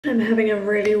I'm having a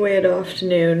really weird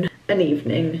afternoon and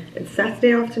evening. It's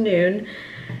Saturday afternoon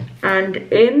and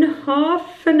in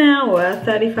half an hour,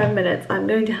 35 minutes, I'm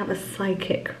going to have a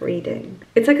psychic reading.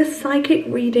 It's like a psychic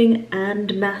reading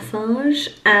and massage,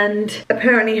 and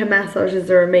apparently her massages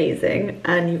are amazing,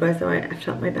 and you guys know I effed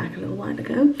up my back a little while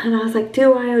ago. And I was like,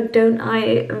 do I or don't I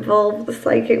involve the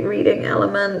psychic reading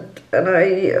element? And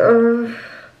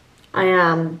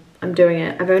I'm doing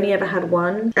it. I've only ever had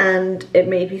one and it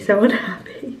made me so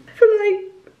unhappy for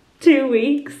like 2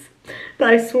 weeks that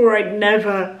I swore I'd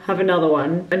never have another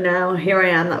one. And now here I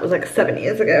am, that was like 7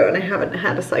 years ago, and I haven't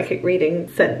had a psychic reading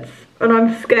since. And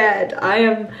I'm scared.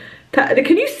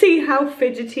 Can you see how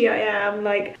fidgety I am?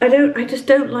 Like, I just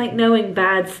don't like knowing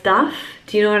bad stuff.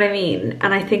 Do you know what I mean?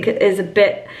 And I think it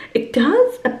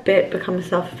does a bit become a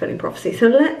self-fulfilling prophecy. So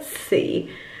let's see.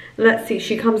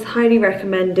 She comes highly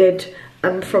recommended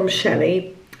from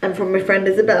Shelley and from my friend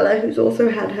Isabella, who's also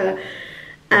had her,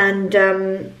 and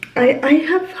I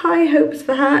have high hopes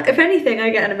for her. If anything, I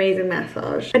get an amazing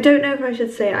massage. I don't know if I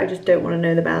should say I just don't want to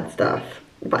know the bad stuff,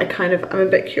 but I'm a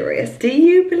bit curious. Do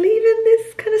you believe in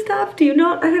this kind of stuff? Do you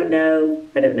not? I don't know.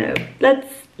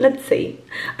 Let's see.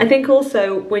 I think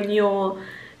also when you're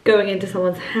going into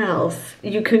someone's house,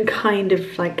 you can kind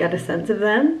of like get a sense of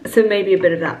them, so maybe a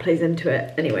bit of that plays into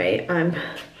it. Anyway, I'm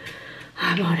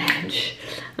on edge,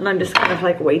 and I'm just kind of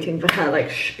like waiting for her, like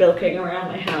spilking around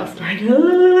my house, like,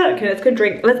 okay, let's go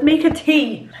drink. Let's make a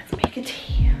tea.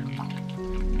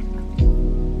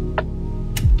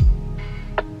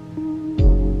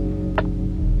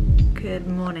 Good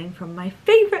morning from my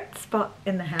favorite spot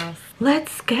in the house.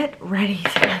 Let's get ready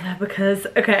together because,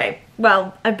 okay,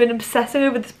 well, I've been obsessing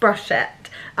over this brush set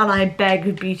and I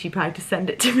begged Beauty Pie to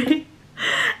send it to me.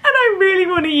 And I really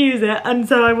want to use it, and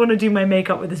so I want to do my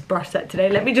makeup with this brush set today.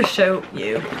 Let me just show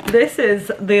you. This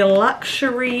is the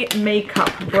luxury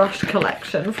makeup brush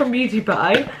collection from Beauty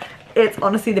Pie. It's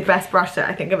honestly the best brush set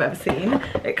I think I've ever seen.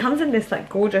 It comes in this like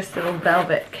gorgeous little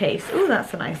velvet case. Oh,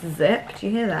 that's a nice zip. Do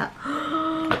you hear that?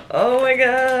 Oh my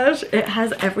gosh. It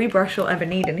has every brush you'll ever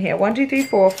need in here. 1, 2, 3,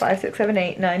 4, 5, 6, 7,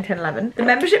 8, 9, 10, 11. The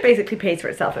membership basically pays for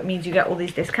itself. It means you get all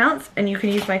these discounts, and you can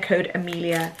use my code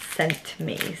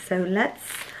AMELIASENTME. So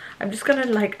I'm just gonna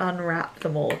like unwrap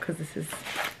them all because this is,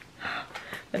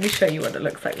 let me show you what it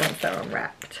looks like once they're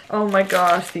unwrapped. Oh my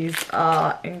gosh, these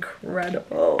are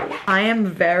incredible. I am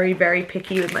very, very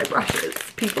picky with my brushes.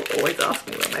 People always ask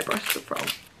me where my brushes are from.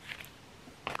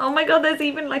 Oh my god, there's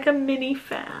even like a mini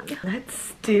fan.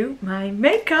 Let's do my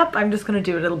makeup. I'm just gonna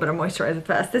do a little bit of moisturizer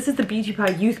first. This is the Beauty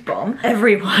Pie Youth Bomb.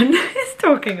 Everyone is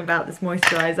talking about this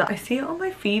moisturizer. I see it on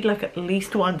my feed like at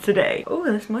least once a day. Oh,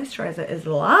 this moisturizer is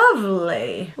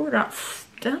lovely. Oh, that's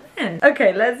stunning.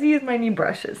 Okay, let's use my new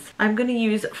brushes. I'm gonna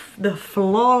use the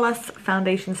Flawless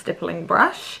Foundation Stippling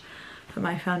Brush for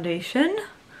my foundation.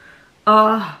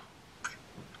 Oh,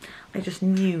 I just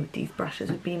knew these brushes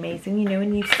would be amazing. You know,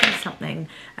 when you see something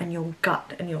and your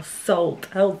gut and your soul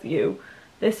tells you,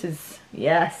 this is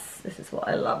what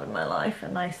I love in my life. A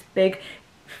nice big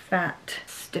fat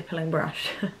stippling brush.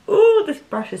 Ooh, this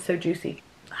brush is so juicy.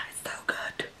 That is so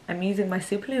good. I'm using my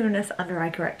Super Luminous Under Eye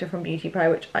Corrector from Beauty Pie,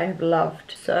 which I have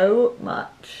loved so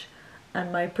much,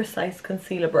 and my Precise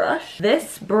Concealer brush.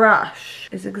 This brush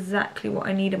is exactly what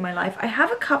I need in my life. I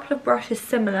have a couple of brushes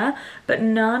similar, but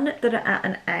none that are at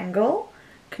an angle.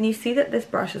 Can you see that this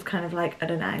brush is kind of like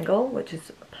at an angle, which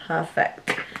is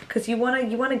perfect, because you want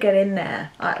to get in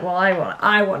there. I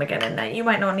want to get in there. You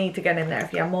might not need to get in there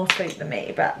if you have more sleep than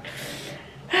me, but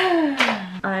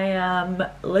I am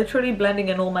literally blending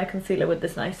in all my concealer with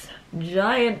this nice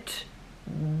giant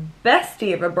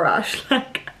bestie of a brush.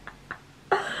 Like,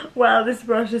 wow, this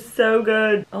brush is so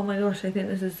good. Oh my gosh, I think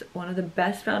this is one of the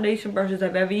best foundation brushes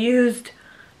I've ever used.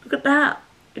 Look at that.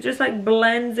 It just like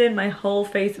blends in my whole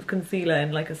face of concealer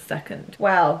in like a second.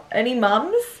 Wow, any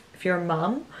mums? If you're a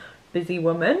mum, busy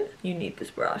woman, you need this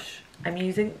brush. I'm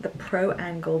using the Pro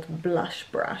Angled Blush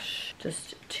Brush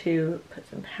just to put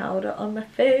some powder on my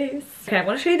face. Okay, I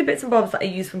want to show you the bits and bobs that I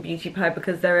use from Beauty Pie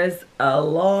because there is a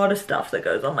lot of stuff that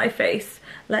goes on my face.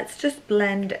 Let's just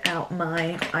blend out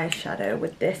my eyeshadow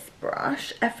with this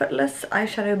brush. Effortless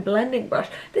Eyeshadow Blending Brush.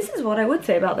 This is what I would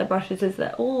say about their brushes, is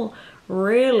they're all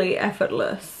really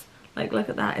effortless. Like, look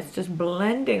at that, it's just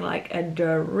blending like a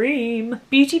dream.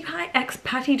 Beauty Pie X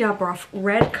Patty Dabroff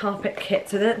Red Carpet Kit.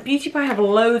 So the Beauty Pie have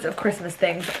loads of Christmas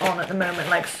things on at the moment,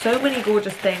 like so many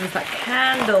gorgeous things, like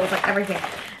candles, like everything.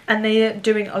 And they're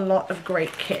doing a lot of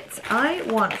great kits. I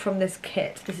want from this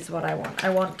kit, this is what I want. I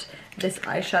want this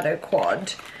eyeshadow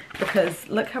quad because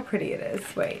look how pretty it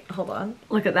is. Wait, hold on.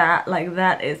 Look at that, like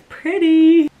that is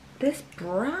pretty. This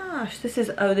brush, this is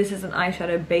an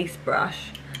eyeshadow base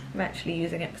brush. I'm actually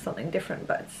using it for something different,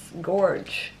 but it's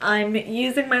gorge. I'm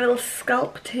using my little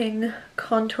sculpting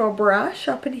contour brush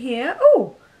up in here.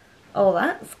 Oh,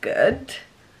 that's good.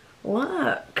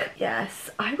 Look. Yes,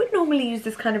 I would normally use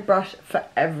this kind of brush for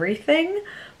everything.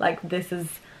 Like, this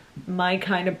is my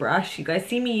kind of brush. You guys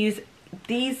see me use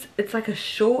these. It's like a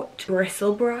short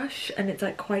bristle brush and it's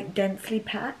like quite densely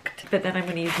packed. But then I'm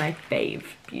going to use my fave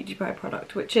Beauty Pie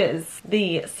product, which is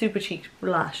the Super Cheek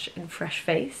Blush in Fresh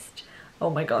Faced. Oh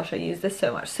my gosh, I use this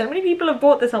so much. So many people have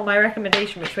bought this on my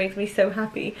recommendation, which makes me so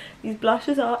happy. These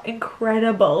blushes are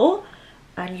incredible.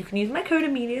 And you can use my code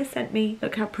AMELIASENTME.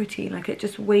 Look how pretty, like it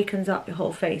just wakens up your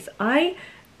whole face. I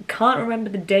can't remember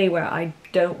the day where I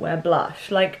don't wear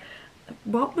blush. Like,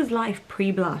 what was life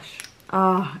pre-blush?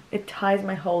 Ah, it ties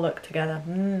my whole look together.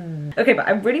 Okay, but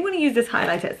I really want to use this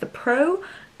highlighter. It's the Pro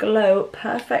Glow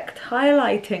Perfect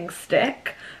Highlighting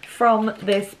Stick from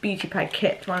this Beauty Pie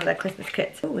kit, one of their Christmas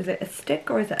kits. Oh, is it a stick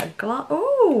or is it a gloss?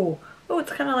 Oh,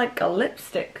 it's kind of like a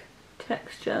lipstick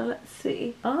texture. Let's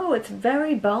see. Oh, it's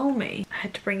very balmy. I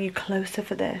had to bring you closer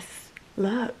for this.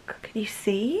 Look, can you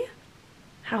see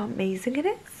how amazing it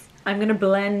is? I'm gonna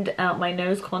blend out my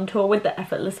nose contour with the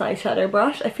Effortless Eyeshadow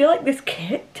brush. I feel like this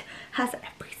kit has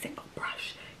every single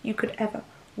brush you could ever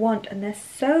want and they're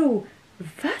so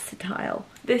versatile.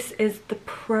 This is the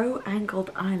Pro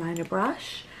Angled Eyeliner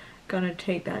brush. Gonna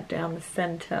take that down the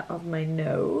center of my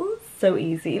nose. So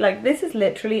easy. Like, this is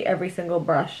literally every single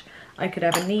brush I could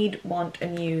ever need, want,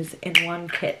 and use in one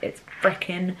kit. It's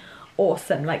freaking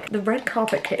awesome. Like, the red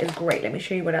carpet kit is great. Let me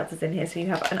show you what else is in here. So you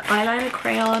have an eyeliner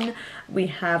crayon. We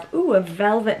have, ooh, a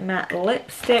velvet matte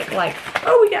lipstick. Like,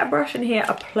 oh, we get a brush in here.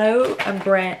 A Plow and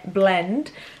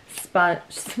Blend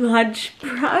smudge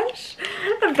brush.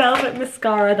 A velvet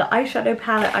mascara. The eyeshadow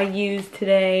palette I used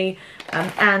today.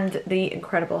 And the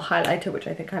incredible highlighter, which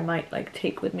I think I might, like,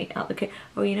 take with me out the kit.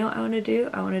 Oh, you know what I want to do?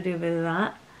 I want to do a bit of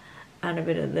that. And a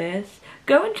bit of this.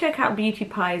 Go and check out Beauty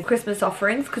Pie's Christmas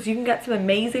offerings because you can get some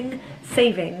amazing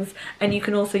savings and you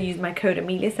can also use my code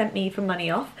AMELIASENTME for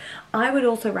money off. I would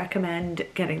also recommend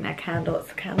getting their candle. It's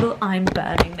the candle I'm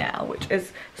burning now, which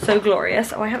is so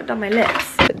glorious. Oh, I haven't done my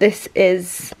lips. But this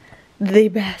is the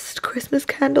best Christmas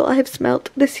candle I have smelt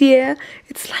this year.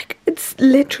 It's like, it's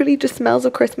literally just smells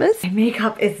of Christmas. My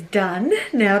makeup is done.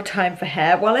 Now time for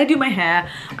hair. While I do my hair,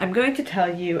 I'm going to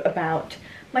tell you about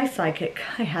my psychic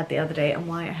I had the other day and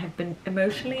why I have been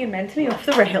emotionally and mentally off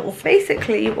the rails.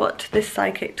 Basically, what this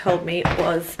psychic told me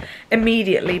was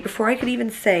immediately, before I could even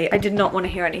say, I did not want to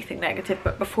hear anything negative,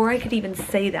 but before I could even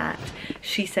say that,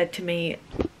 she said to me,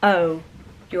 oh,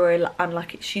 you're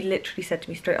unlucky. She literally said to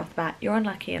me straight off the bat, you're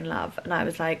unlucky in love. And I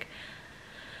was like,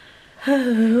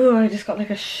 oh, I just got like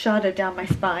a shudder down my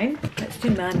spine. Let's do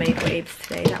mermaid waves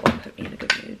today. That one put me in a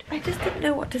good mood. I just didn't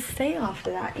know what to say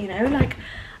after that, you know, like,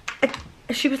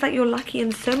 she was like, you're lucky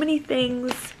in so many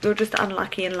things, you're just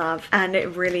unlucky in love. And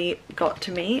it really got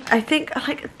to me. I think,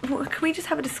 like, can we just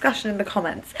have a discussion in the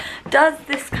comments? Does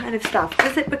this kind of stuff,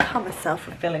 does it become a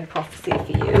self-fulfilling prophecy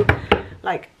for you?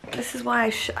 Like, this is why I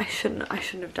shouldn't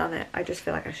have done it. I just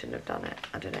feel like I shouldn't have done it.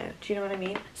 I don't know. Do you know what I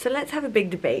mean? So let's have a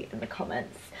big debate in the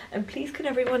comments. And please can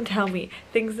everyone tell me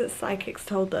things that psychics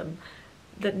told them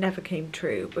that never came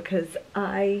true, because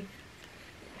I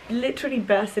literally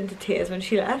burst into tears when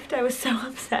she left. I was so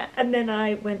upset. And then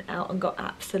I went out and got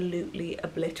absolutely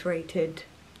obliterated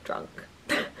drunk.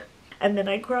 And then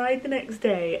I cried the next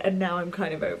day and now I'm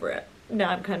kind of over it. Now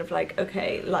I'm kind of like,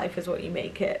 okay, life is what you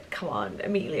make it. Come on,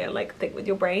 Amelia, like, think with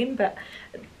your brain. But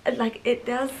like, it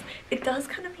does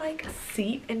kind of like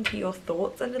seep into your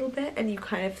thoughts a little bit and you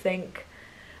kind of think,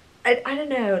 I don't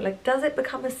know, like, does it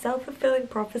become a self-fulfilling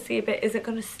prophecy a bit? Is it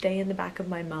going to stay in the back of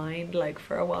my mind, like,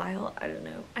 for a while? I don't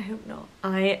know. I hope not.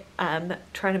 I am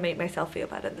trying to make myself feel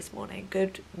better this morning.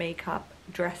 Good makeup,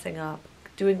 dressing up,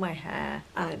 doing my hair,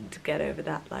 and get over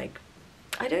that, like,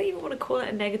 I don't even want to call it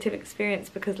a negative experience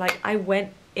because, like, I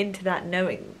went into that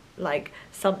knowing, like,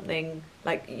 something,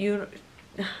 like,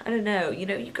 I don't know, you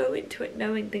know, you go into it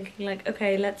knowing, thinking, like,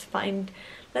 okay, let's find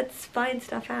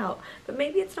stuff out, but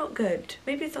maybe it's not good.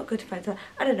 Maybe it's not good to find stuff.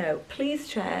 I don't know. Please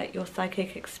share your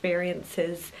psychic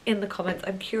experiences in the comments.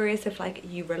 I'm curious if, like,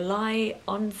 you rely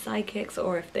on psychics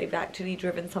or if they've actually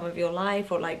driven some of your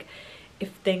life, or like if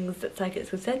things that psychics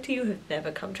have said to you have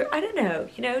never come true. I don't know,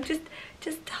 you know,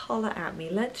 just holler at me.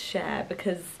 Let's share,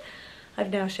 because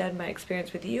I've now shared my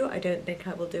experience with you. I don't think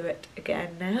I will do it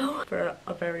again now for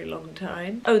a very long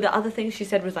time. Oh, the other thing she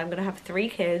said was I'm gonna have 3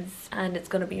 kids and it's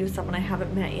gonna be with someone I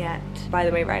haven't met yet. By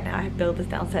the way, right now I have builders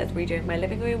downstairs redoing my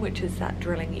living room, which is that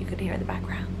drilling you can hear in the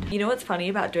background. You know what's funny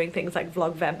about doing things like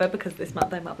Vlogvember, because this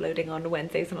month I'm uploading on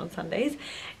Wednesdays and on Sundays,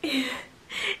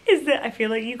 is that I feel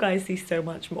like you guys see so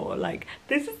much more. Like,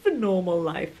 this is the normal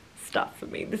life stuff for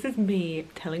me. This is me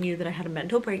telling you that I had a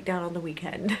mental breakdown on the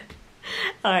weekend.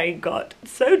 I got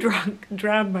so drunk,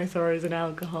 drowned my sorrows in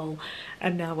alcohol,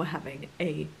 and now we're having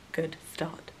a good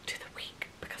start to the week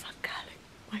because I'm curling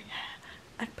my hair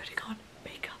and putting on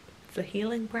makeup. It's a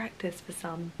healing practice for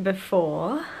some.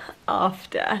 Before,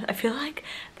 after, I feel like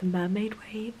the mermaid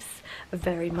waves are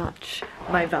very much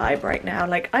my vibe right now.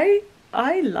 Like, I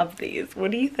love these. What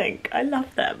do you think? I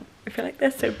love them. I feel like they're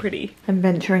so pretty. I'm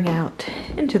venturing out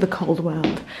into the cold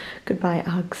world. Goodbye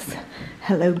Uggs.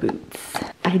 Hello boots.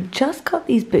 I just got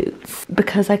these boots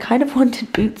because I kind of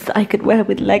wanted boots that I could wear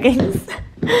with leggings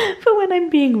for when I'm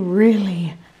being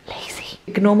really lazy.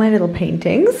 Ignore my little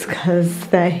paintings because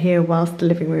they're here whilst the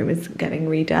living room is getting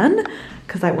redone,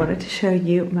 because I wanted to show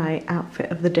you my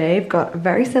outfit of the day. I've got a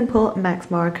very simple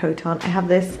Max Mara coat on. I have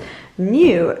this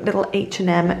new little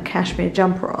H&M cashmere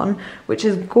jumper on, which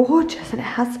is gorgeous, and it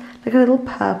has like a little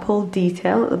purple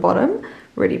detail at the bottom,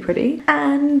 really pretty,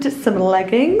 and some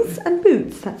leggings and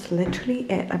boots. That's literally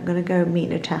it. I'm gonna go meet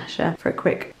Natasha for a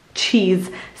quick cheese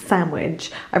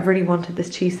sandwich. I've really wanted this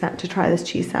to try this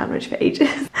cheese sandwich for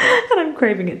ages and I'm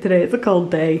craving it today. It's a cold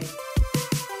day.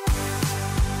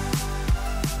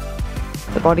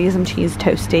 The body is some cheese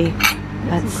toasty.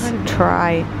 Let's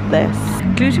try this.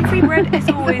 Gluten-free bread is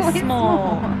always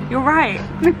small. You're right.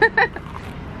 I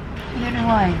don't know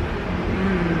why.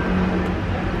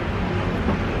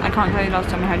 I can't tell you last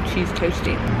time I had cheese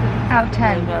toasty. Out of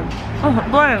 10.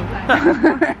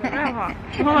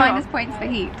 Minus points for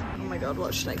heat. Oh my god,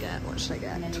 what should I get? What should I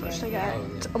get? What should I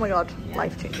get? Oh my god,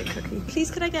 life-changing cookie. Please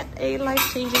could I get a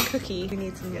life-changing cookie? We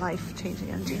need some life-changing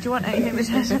energy. Do you want anything,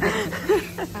 Natasha?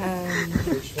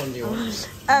 Which one do you want?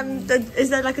 Is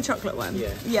there like a chocolate one?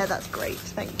 Yeah. Yeah, that's great.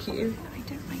 Thank you. I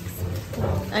don't like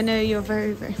sweets. I know you're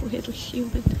very, very weirdly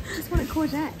human. I just want a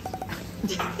courgette.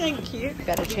 Thank you. You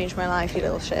better change my life, you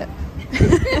little shit.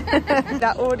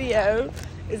 That audio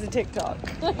is a TikTok,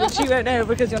 which you won't know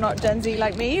because you're not Gen Z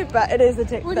like me, but it is a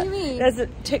TikTok. What do you mean? There's a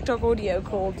TikTok audio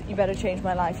called "You Better Change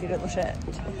My Life, You Little Shit,"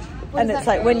 and it's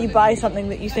like when you buy something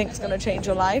that you think is going to change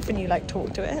your life, and you like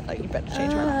talk to it, like "You better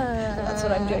change my life." That's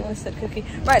what I'm doing with said cookie.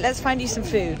 Right, let's find you some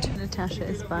food. Natasha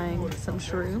is buying some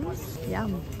shrooms.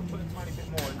 Yum.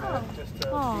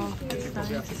 Oh, that's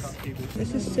nice.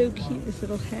 This is so cute, this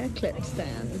little hair clip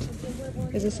stand.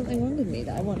 Is there something wrong with me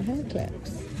that I want hair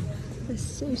clips? They're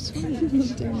so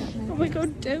sweet. Oh my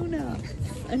god, donut.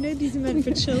 I know these are meant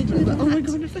for children, but oh my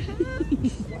god, it's a hair.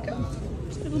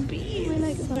 Little bees.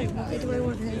 Like, why do I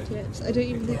want hair clips? I don't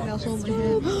even think they'll hold my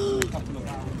hair. Oh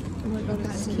my god,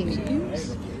 that's so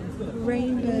cute.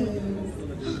 Rainbow.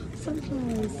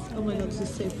 Sunflowers. Oh my god, this is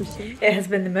so pretty. It has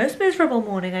been the most miserable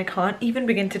morning, I can't even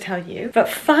begin to tell you. But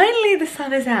finally the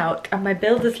sun is out and my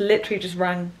builders literally just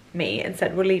rang me and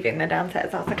said we're leaving, they're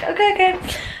downstairs. I was like, okay.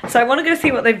 So I want to go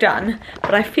see what they've done,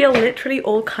 but I feel literally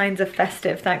all kinds of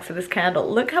festive thanks to this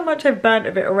candle. Look how much I've burnt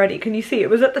of it already. Can you see? It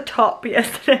was at the top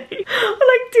yesterday.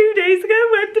 Like 2 days ago.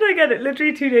 When did I get it?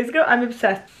 Literally 2 days ago. I'm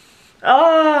obsessed.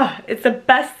 Oh, it's the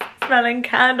best smelling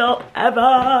candle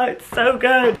ever. It's so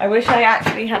good. I wish I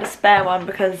actually had a spare one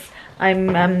because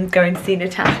I'm going to see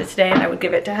Natasha today and I would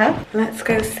give it to her. Let's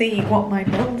go see what my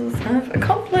builders have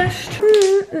accomplished.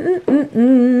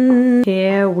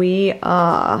 Here we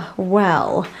are.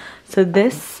 Well, so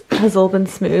this has all been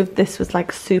smooth. This was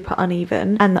like super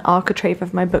uneven and the architrave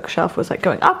of my bookshelf was like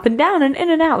going up and down and in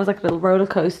and out. It was like a little roller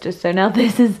coaster. So now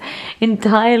this is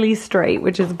entirely straight,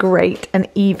 which is great, and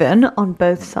even on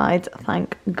both sides,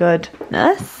 thank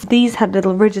goodness. These had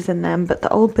little ridges in them, but the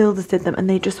old builders did them and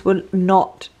they just were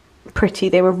not pretty.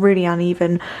 They were really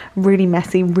uneven, really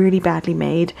messy, really badly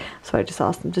made. So I just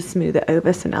asked them to smooth it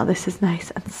over. So now this is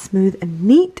nice and smooth and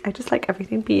neat. I just like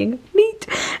everything being neat.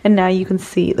 And now you can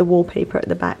see the wallpaper at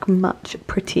the back much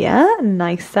prettier and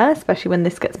nicer, especially when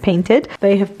this gets painted.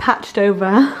 They have patched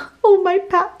over all my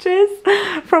patches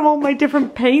from all my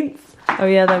different paints. Oh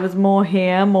yeah, there was more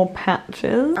here, more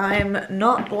patches. I'm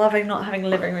not loving not having a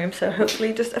living room, so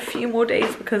hopefully just a few more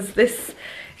days because this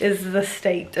is the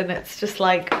state and it's just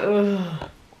like, ugh.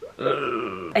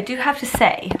 I do have to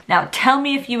say, now tell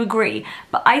me if you agree,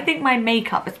 but I think my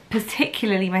makeup,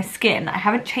 particularly my skin, I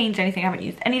haven't changed anything, I haven't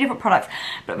used any different products,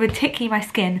 but particularly my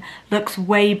skin looks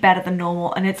way better than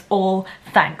normal, and it's all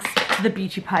thanks to the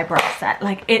Beauty Pie brush set.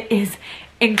 Like, it is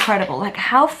incredible. Like,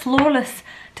 how flawless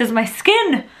does my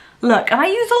skin look? And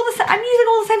I'm using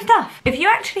all the same stuff. If you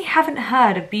actually haven't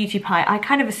heard of Beauty Pie, I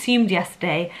kind of assumed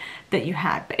yesterday that you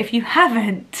had, but if you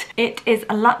haven't, it is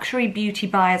a luxury beauty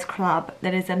buyers club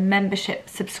that is a membership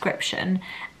subscription,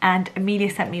 and Amelia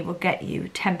Sent Me will get you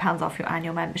 £10 off your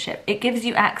annual membership. It gives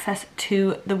you access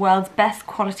to the world's best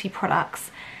quality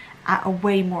products at a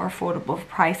way more affordable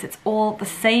price. It's all the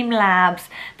same labs,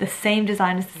 the same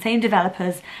designers, the same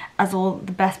developers as all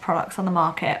the best products on the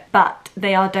market, but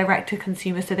they are direct to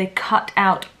consumer, so they cut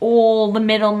out all the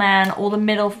middleman, all the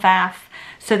middle faff,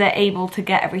 so they're able to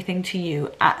get everything to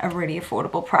you at a really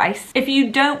affordable price. If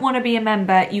you don't want to be a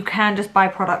member, you can just buy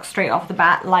products straight off the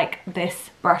bat, like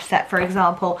this brush set for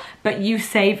example, but you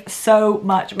save so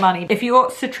much money. If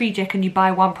you're strategic and you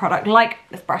buy one product, like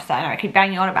this brush set, I know I keep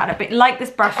banging on about it, but like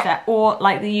this brush set or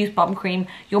like the used bomb cream,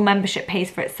 your membership pays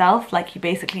for itself. Like you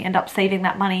basically end up saving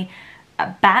that money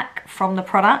back from the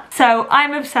product. So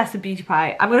I'm obsessed with Beauty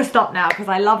Pie. I'm gonna stop now because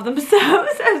I love them so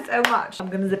much. I'm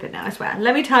gonna zip it now, I swear.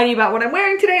 Let me tell you about what I'm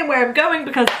wearing today and where I'm going,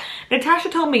 because Natasha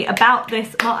told me about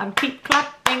this while I'm keep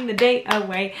clapping the day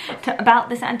away about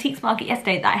this antiques market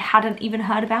yesterday that I hadn't even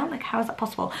heard about. Like, how is that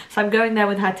possible? So I'm going there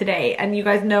with her today, and you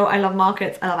guys know I love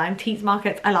markets, I love antiques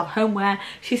markets, I love homeware.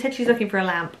 She said she's looking for a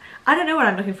lamp. I don't know what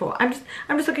I'm looking for. I'm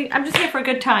just here for a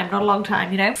good time, not a long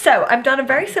time, you know? So I've done a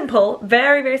very simple,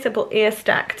 very simple ear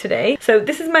stack today. So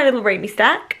this is my little Raimi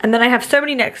stack. And then I have so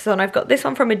many necklaces on. I've got this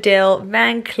one from Adele,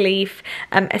 Van Cleef,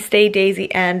 Estee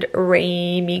Daisy, and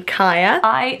Raimi Kaya.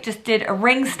 I just did a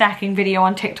ring stacking video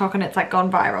on TikTok and it's like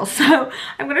gone viral. So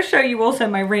I'm gonna show you also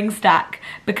my ring stack,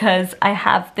 because I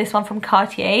have this one from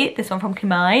Cartier, this one from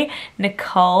Kimai,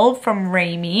 Nicole from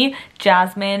Raimi,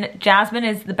 Jasmine. Jasmine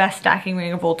is the best stacking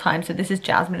ring of all time. So this is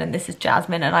Jasmine and this is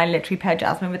Jasmine, and I literally pair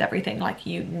Jasmine with everything, like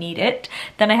you need it.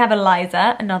 Then I have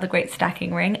Eliza, another great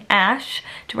stacking ring, Ash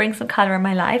to bring some color in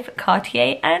my life,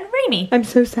 Cartier, and Raimi. I'm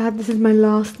so sad this is my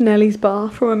last Nellie's bar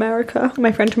from America.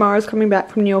 My friend Tamara is coming back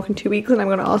from New York in 2 weeks and I'm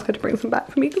gonna ask her to bring some back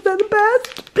for me because they're the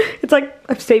best. It's like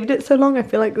I've saved it so long I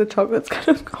feel like the chocolate's kind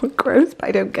of gone gross, but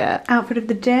I don't care. Outfit of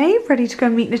the day, ready to go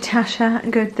meet Natasha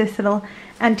and go to this little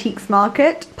antiques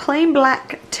market. Plain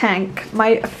black tank,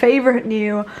 my favorite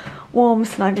new warm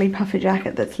snuggly puffy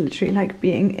jacket that's literally like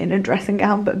being in a dressing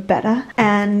gown but better.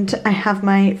 And I have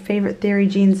my favorite Theory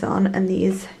jeans on and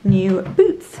these new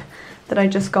boots that I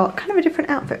just got. Kind of a different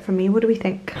outfit for me. What do we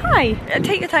think? Hi,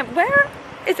 take your time. Where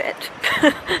is it?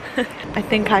 I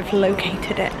think I've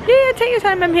located it. Yeah, take your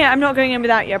time, I'm here. I'm not going in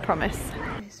without you, I promise.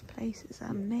 This place is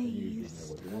a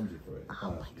maze.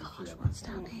 Oh my gosh, what's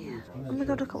down here? Oh my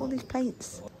god, look at all these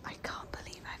plates. I can't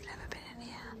believe I've never been in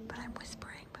here, but I'm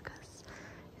whispering because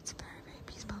it's very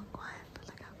peaceful and quiet, but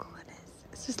look how cool it is.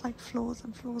 It's just like floors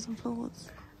and floors and floors.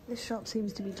 This shop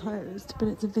seems to be closed, but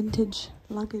it's a vintage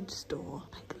luggage store.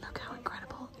 Like, look how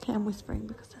incredible. Okay, I'm whispering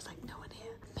because there's like no one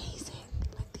here. Amazing.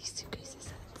 Like, these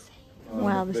suitcases are insane.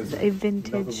 Wow, this is a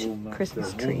vintage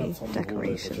Christmas tree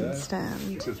decoration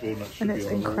stand, and it's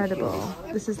incredible.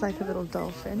 This is like a little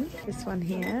dolphin. This one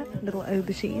here, little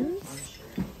aubergines,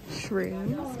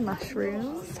 shrooms,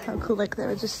 mushrooms. How cool, like there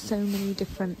are just so many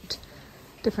different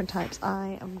types.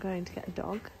 I am going to get a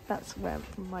dog. That's where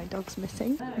my dog's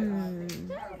missing.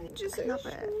 Just love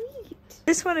it.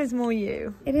 This one is more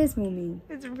you. It is more me.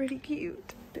 It's really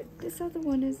cute. But this other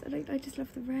one is, I just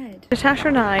love the red. Natasha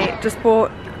and I just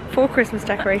bought 4 Christmas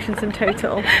decorations in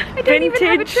total. I don't even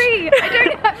have a tree. I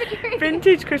don't have a tree.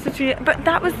 Vintage Christmas tree. But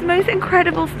that was the most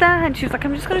incredible stand. She was like,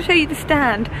 I'm just going to show you the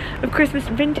stand of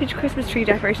vintage Christmas tree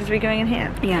decorations. Are we going in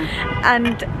here? Yeah.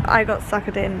 And I got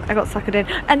suckered in.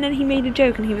 And then he made a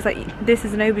joke and he was like, this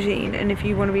is an aubergine, and if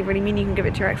you want to be really mean, you can give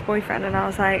it to your ex-boyfriend. And I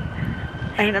was like,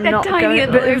 I'm not going.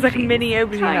 But it was like a mini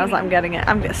aubergine. I was like, I'm getting it.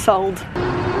 I'm sold.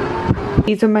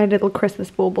 These are my little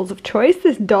Christmas baubles of choice.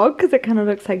 This dog, because it kind of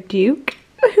looks like Duke,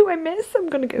 who I miss. I'm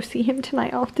going to go see him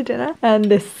tonight after dinner. And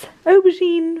this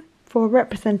aubergine for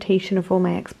representation of all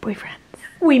my ex-boyfriends.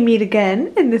 We meet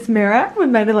again in this mirror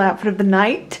with my little outfit of the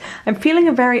night. I'm feeling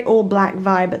a very all black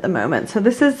vibe at the moment. So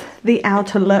this is the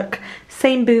outer look.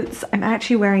 Same boots. I'm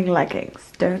actually wearing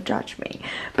leggings. Don't judge me.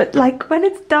 But like when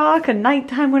it's dark and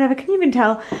nighttime, whatever, can you even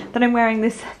tell that I'm wearing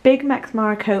this big Max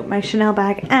Mara coat, my Chanel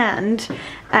bag, and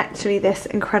actually this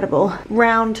incredible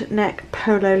round neck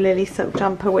polo lily silk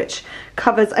jumper, which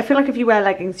covers, I feel like if you wear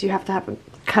leggings, you have to have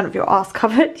kind of your ass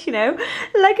covered, you know?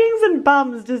 Leggings and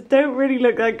bums just don't really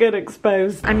look that good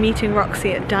exposed. I'm meeting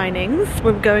Roxy at Dinings.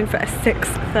 We're going for a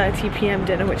 6:30 p.m.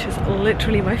 dinner, which is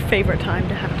literally my favorite time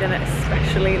to have dinner,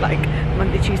 especially like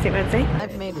Monday, Tuesday, Wednesday.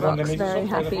 I've made Rox very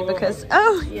happy because,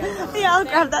 oh, yeah, I'll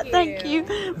grab that, thank you.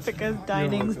 Because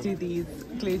Dinings do these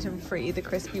gluten-free, the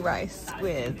crispy rice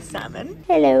with salmon.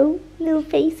 Hello, little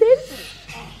faces.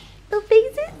 Little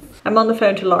faces. I'm on the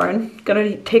phone to Lauren.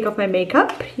 Gonna take off my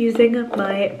makeup using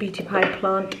my Beauty Pie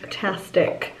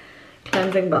Plant-tastic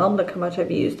cleansing balm, the how much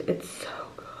I've used. It's so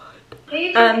good. Who are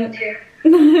you talking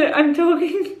to? I'm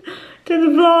talking to the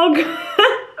vlog.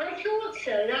 I thought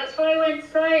so, that's why I went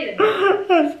silent.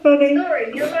 That's funny.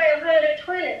 Sorry, you might have heard a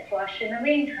toilet flush in the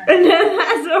meantime. No,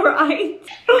 that's alright.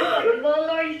 God, while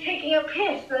Laurie's taking a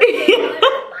piss.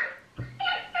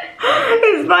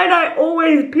 It's fine, I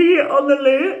always pee on the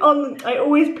I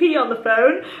always pee on the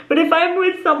phone, but if I'm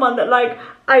with someone that like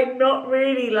I'm not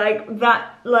really like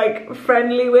that like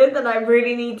friendly with and I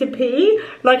really need to pee,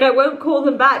 like I won't call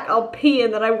them back, I'll pee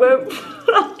and then I won't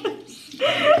flush. Is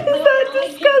that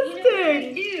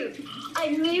disgusting? I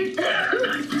mute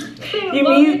them. You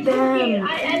mute them.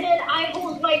 And then I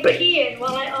hold my pee in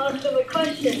while I ask them a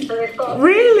question so they've got.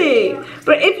 Really?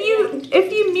 But if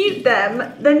you mute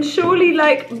them, then surely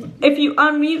like if you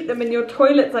unmute them and your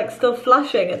toilet's like still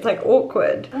flushing, it's like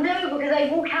awkward. No, because I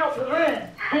walk out the room.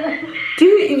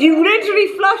 Dude, you literally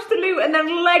flush the loo and then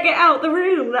leg it out the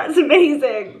room. That's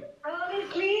amazing.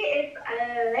 Honestly, it's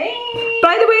amazing.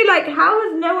 By the way, like, how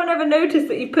has no one ever noticed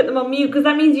that you put them on mute? Because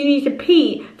that means you need to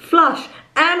pee, flush,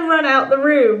 and run out the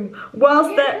room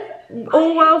whilst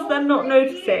they're not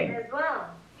noticing. As well.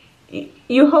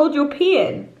 You hold your pee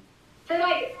in. So,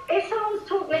 like, if someone's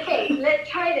talking, okay, let's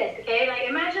try this, okay? Like,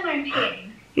 imagine I'm peeing.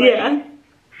 Right? Yeah.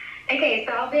 Okay,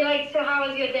 so I'll be like, so how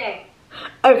was your day?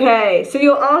 Okay, so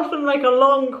you'll ask them like a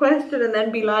long question and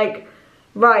then be like,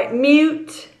 right,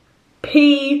 mute,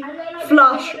 pee,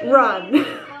 flush, run.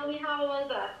 Tell me how was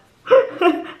that?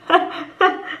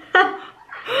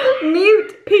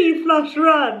 Mute, pee, flush,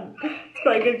 run. It's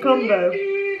quite a good combo.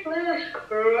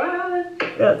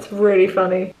 That's really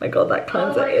funny. My god, that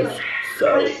cleanser is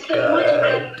so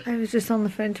good. I was just on the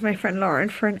phone to my friend Lauren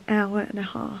for an hour and a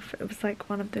half. It was like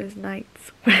one of those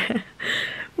nights where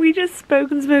we just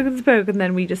spoke and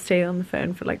then we just stayed on the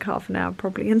phone for like half an hour,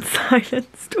 probably in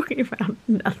silence, talking about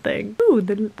nothing. Ooh,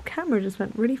 the camera just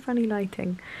went really funny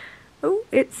lighting. Oh,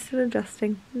 it's still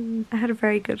adjusting. I had a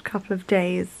very good couple of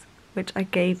days, which I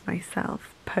gave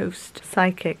myself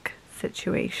post-psychic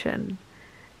situation.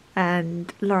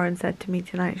 And Lauren said to me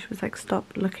tonight, she was like,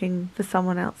 stop looking for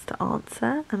someone else to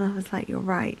answer. And I was like, you're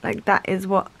right. Like, that is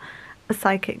what a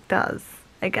psychic does,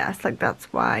 I guess. Like,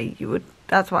 that's why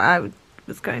I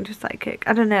was going to a psychic.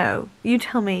 I don't know. You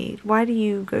tell me, why do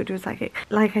you go to a psychic?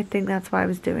 Like, I think that's why I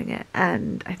was doing it.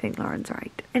 And I think Lauren's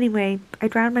right. Anyway, I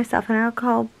drowned myself in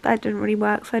alcohol. That didn't really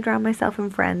work. So I drowned myself in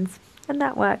friends. And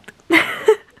that worked.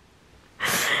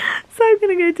 So I'm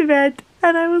gonna go to bed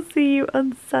and I will see you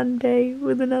on Sunday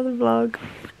with another vlog.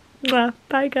 Mwah.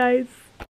 Bye guys.